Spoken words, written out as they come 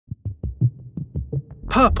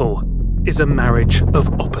Purple is a marriage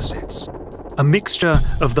of opposites, a mixture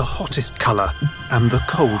of the hottest colour and the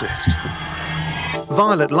coldest.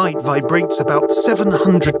 Violet light vibrates about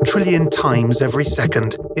 700 trillion times every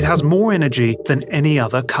second. It has more energy than any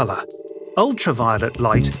other colour. Ultraviolet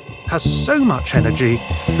light has so much energy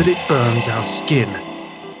that it burns our skin,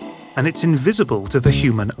 and it's invisible to the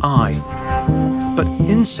human eye. But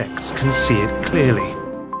insects can see it clearly,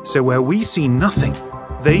 so where we see nothing,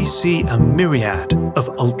 they see a myriad of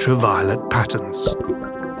ultraviolet patterns.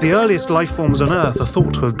 The earliest life forms on Earth are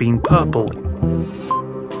thought to have been purple,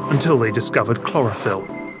 until they discovered chlorophyll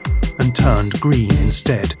and turned green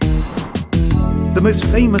instead. The most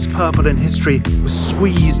famous purple in history was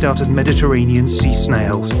squeezed out of Mediterranean sea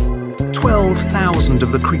snails. 12,000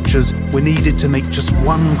 of the creatures were needed to make just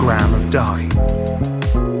 1 gram of dye.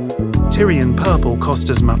 Tyrian purple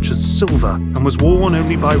cost as much as silver and was worn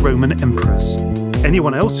only by Roman emperors.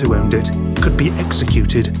 Anyone else who owned it could be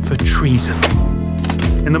executed for treason.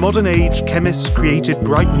 In the modern age, chemists created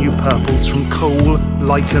bright new purples from coal,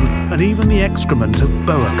 lichen, and even the excrement of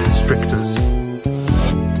boa constrictors.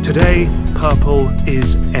 Today, purple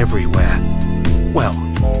is everywhere. Well,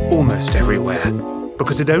 almost everywhere,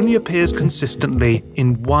 because it only appears consistently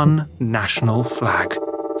in one national flag,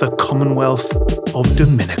 the Commonwealth of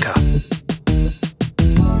Dominica.